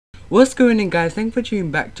What's going on, guys? Thanks for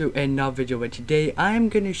tuning back to another video where today I am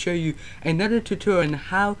going to show you another tutorial on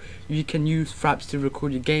how you can use Fraps to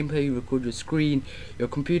record your gameplay, record your screen, your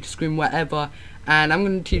computer screen, whatever. And I'm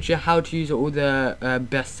going to teach you how to use all the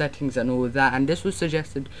best settings and all of that, and this was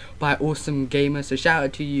suggested by Awesome Gamer, so shout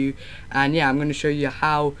out to you. And yeah, I'm going to show you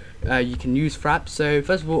how you can use Fraps. So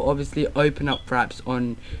first of all, obviously open up Fraps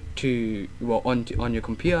on your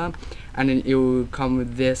computer, and then it will come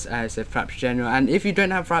with this as a Fraps General. And if you don't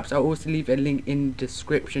have Fraps, I'll also leave a link in the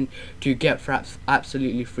description to get Fraps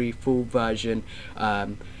absolutely free, full version.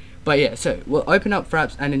 But yeah, so we'll open up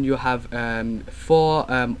Fraps, and then you'll have 4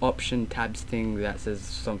 option tabs thing that says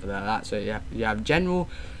something like that. So you have General,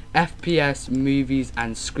 FPS, Movies,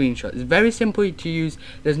 and Screenshots. It's very simple to use.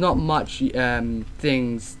 There's not much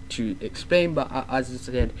things to explain, but as I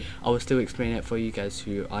said, I will still explain it for you guys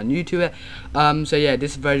who are new to it. So yeah,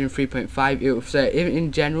 this is version 3.5. It will say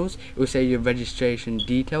in generals, it will say your registration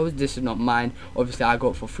details. This is not mine, obviously I got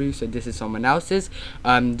it for free, so this is someone else's.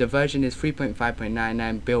 The version is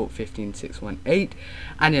 3.5.99, built 15618.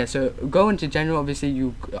 And yeah, so go into general. Obviously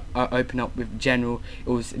you open up with general.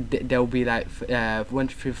 There will be like 1,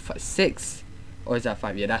 2, 3, 4, 6, or is that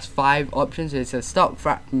 5? Yeah, that's 5 options. So it says stop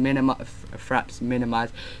Fraps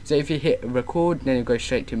minimize. So if you hit record, then it goes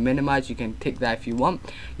straight to minimize. You can tick that if you want.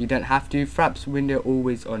 You don't have to. Fraps window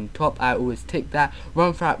always on top. I always tick that.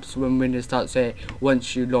 Run Fraps when Windows starts. Say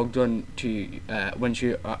once you logged on to once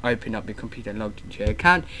you open up your computer and logged into your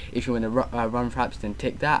account. If you want to run Fraps, then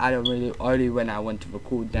tick that. I don't really, only when I want to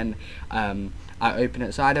record, then I open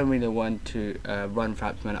it, so I don't really want to run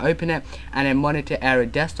Fraps when I open it. And then monitor area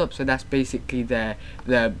desktop, so that's basically the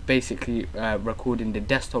basically recording the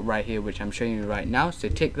desktop right here, which I'm showing you right now. So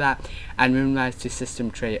tick that, and minimize to system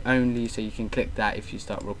tray only, so you can click that if you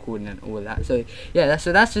start recording and all that. So yeah,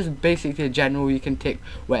 that's just basically a general. You can tick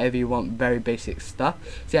whatever you want, very basic stuff.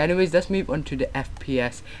 So anyways, let's move on to the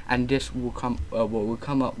FPS, and this will come will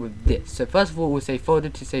come up with this. So first of all, we'll say folder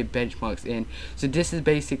to save benchmarks in. So this is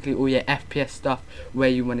basically all your FPS stuff where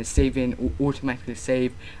you want to save in, or automatically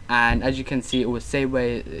save. And as you can see, it will say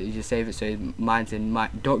where you save it. So mine's in my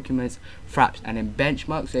documents, Fraps, and in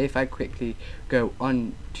benchmarks. So if I quickly go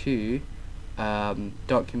on to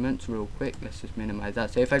documents real quick, let's just minimize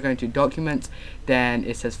that. So if I go into documents, then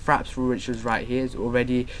it says Fraps, which is right here, is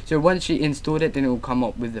already. So once you installed it, then it will come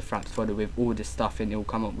up with the Fraps folder with all this stuff, and it will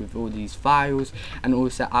come up with all these files, and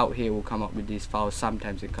also out here will come up with these files.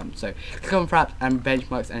 Sometimes it comes. So click on Fraps and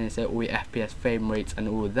benchmarks, and it says all your FPS frame rates and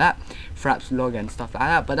all that, Fraps log and stuff like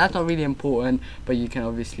that. But that's not really important, but you can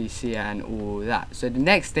obviously see it and all that. So the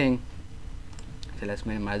next thing, so let's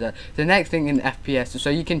minimize that. The next thing in FPS,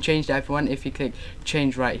 so you can change that if you want. If you click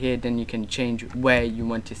change right here, then you can change where you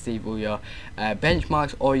want to save all your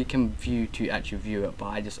benchmarks, or you can view to actually view it. But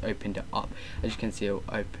I just opened it up. As you can see, it will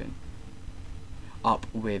open up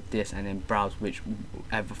with this, and then browse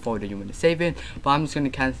whichever folder you want to save in. But I'm just going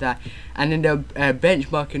to cancel that. And then the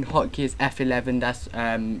benchmarking hotkey is F11. That's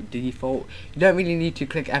default. You don't really need to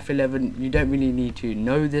click F11. You don't really need to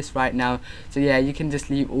know this right now. So yeah, you can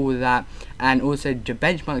just leave all that. And also the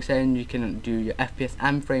benchmark setting, you can do your FPS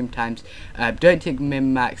and frame times. Don't take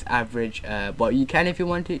min, max, average, but you can if you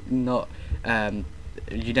want to. Not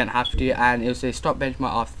you don't have to. And it'll say stop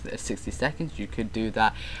benchmark after 60 seconds. You could do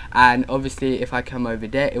that. And obviously if I come over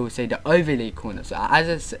there, it will say the overlay corner. So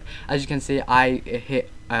as you can see, I hit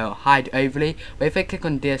hide overlay. But if I click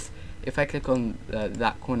on this, if I click on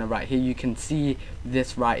that corner right here, you can see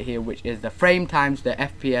this right here, which is the frame times. The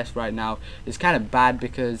FPS right now is kind of bad,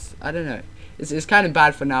 because I don't know, it's kind of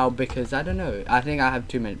bad for now, because I don't know, I think I have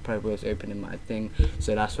too many programs open in my thing,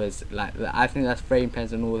 so that's why it's like that. I think that's frame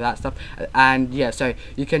pens and all that stuff. And yeah, so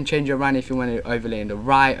you can change your run if you want to overlay in the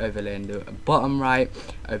right, overlay in the bottom right,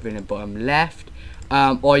 overlay in the bottom left,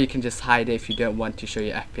 or you can just hide it if you don't want to show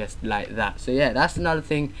your FPS like that. So yeah, that's another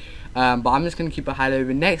thing. But I'm just going to keep it high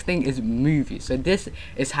over. Next thing is movies. So this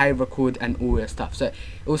is how you record and all your stuff. So it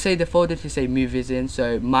will say the folder to say movies in.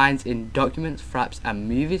 So mine's in documents, Fraps, and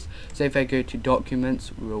movies. So if I go to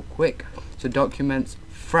documents real quick, so documents,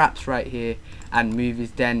 Fraps right here, and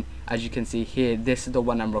movies, then as you can see here, this is the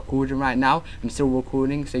one I'm recording right now. I'm still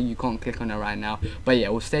recording, so you can't click on it right now. But yeah,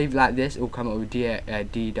 it will save like this. It will come up with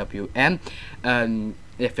DWM.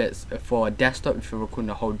 If it's for a desktop, if you're recording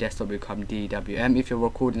the whole desktop, it will come DWM. If you're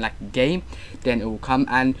recording like a game, then it will come.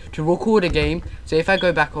 And to record a game, so if I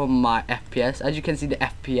go back on my FPS, as you can see the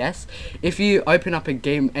FPS, if you open up a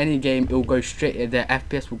game, any game, it will go straight, the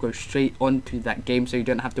FPS will go straight onto that game, so you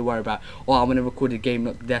don't have to worry about, oh, I want to record a game,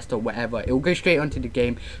 not the desktop, whatever. It will go straight onto the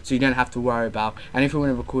game, so you don't have to worry about. And if you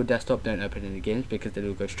want to record desktop, don't open any games, because then it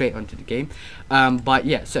will go straight onto the game. But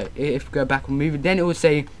yeah, so if you go back and move it, then it will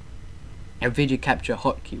say a video capture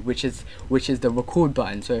hotkey, which is the record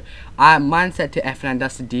button. So mine set to F9.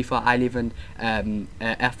 That's the default. I leave in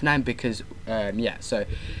F9 because yeah. So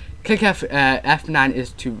click F9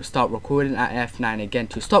 is to start recording, at F9 again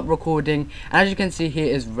to stop recording. And as you can see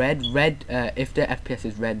here is red. If the FPS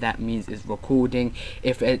is red, that means it's recording.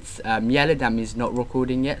 If it's yellow, that means not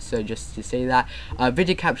recording yet. So just to say that.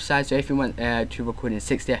 Video capture size, so if you want to record in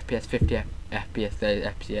 60 FPS, 50 FPS, 30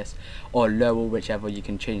 FPS or lower, whichever, you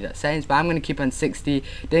can change that settings, but I'm going to keep on 60,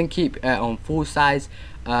 then keep on full size.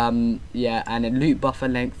 Yeah, and a loop buffer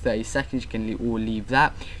length 30 seconds, you can all leave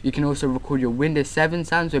that. You can also record your Windows 7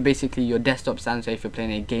 sound, so basically your desktop sound. So if you're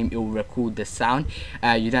playing a game, it will record the sound.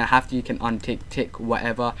 You don't have to, you can tick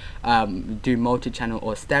whatever, do multi-channel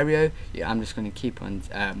or stereo. Yeah, I'm just going to keep on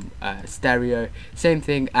stereo, same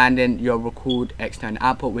thing. And then your record external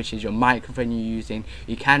output, which is your microphone you're using.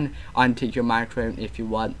 You can untick your microphone if you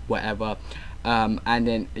want, whatever. And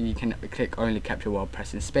then you can click only capture while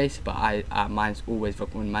pressing space, but mine's always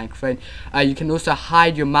recording microphone. You can also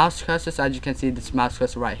hide your mouse cursor, so as you can see this mouse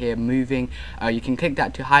cursor right here moving. You can click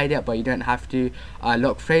that to hide it, but you don't have to.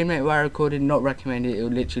 Lock frame rate while recording, not recommended. It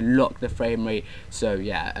will literally lock the frame rate. So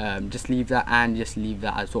yeah, just leave that, and just leave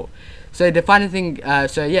that as well. So the final thing,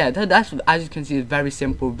 so yeah, that's, as you can see, is very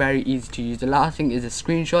simple, very easy to use. The last thing is the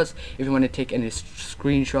screenshots. If you want to take any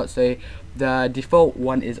screenshots, so the default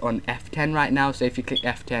one is on F10 right now. So if you click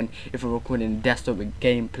F10, if you're recording desktop with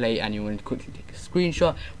gameplay and you want to quickly take a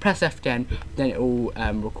screenshot, press F10, then it will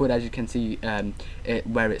record. As you can see,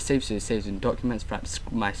 where it saves, so it saves in documents, perhaps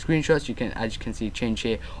my screenshots. You can, as you can see, change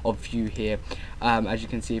here of view here. As you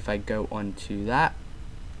can see, if I go on to that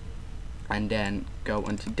and then go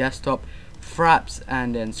onto desktop, Fraps,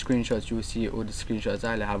 and then screenshots, you will see all the screenshots.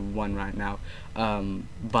 I only have one right now,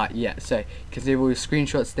 but yeah, so you can see all the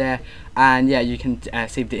screenshots there. And yeah, you can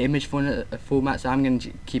save the image format. So I'm going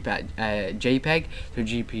to keep it JPEG, so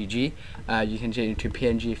GPG. You can change it to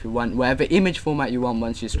PNG if you want, whatever image format you want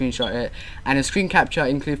once you screenshot it. And a screen capture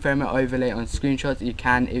include frame rate overlay on screenshots. You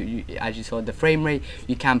can, as you saw the frame rate,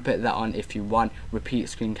 you can put that on if you want. Repeat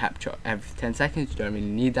screen capture every 10 seconds. You don't really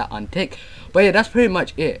need that untick. But yeah, that's pretty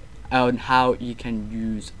much it on how you can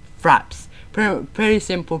use Fraps. Pretty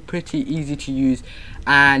simple, pretty easy to use.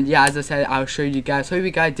 And yeah, as I said, I'll show you guys. Hope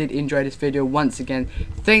you guys did enjoy this video. Once again,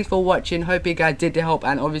 thanks for watching. Hope you guys did help.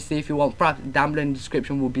 And obviously, if you want Fraps, down below in the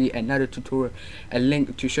description will be another tutorial, a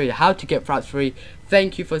link to show you how to get Fraps free.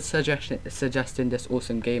 Thank you for suggesting this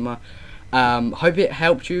awesome gamer. Hope it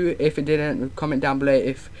helped you. If it didn't, comment down below.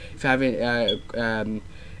 If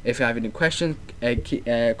you have any questions,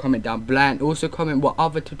 comment down below, and also comment what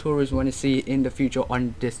other tutorials you want to see in the future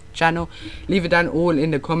on this channel. Leave it down all in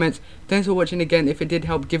the comments. Thanks for watching again. If it did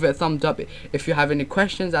help, give it a thumbs up. If you have any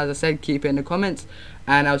questions, as I said, keep it in the comments,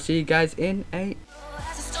 and I'll see you guys in a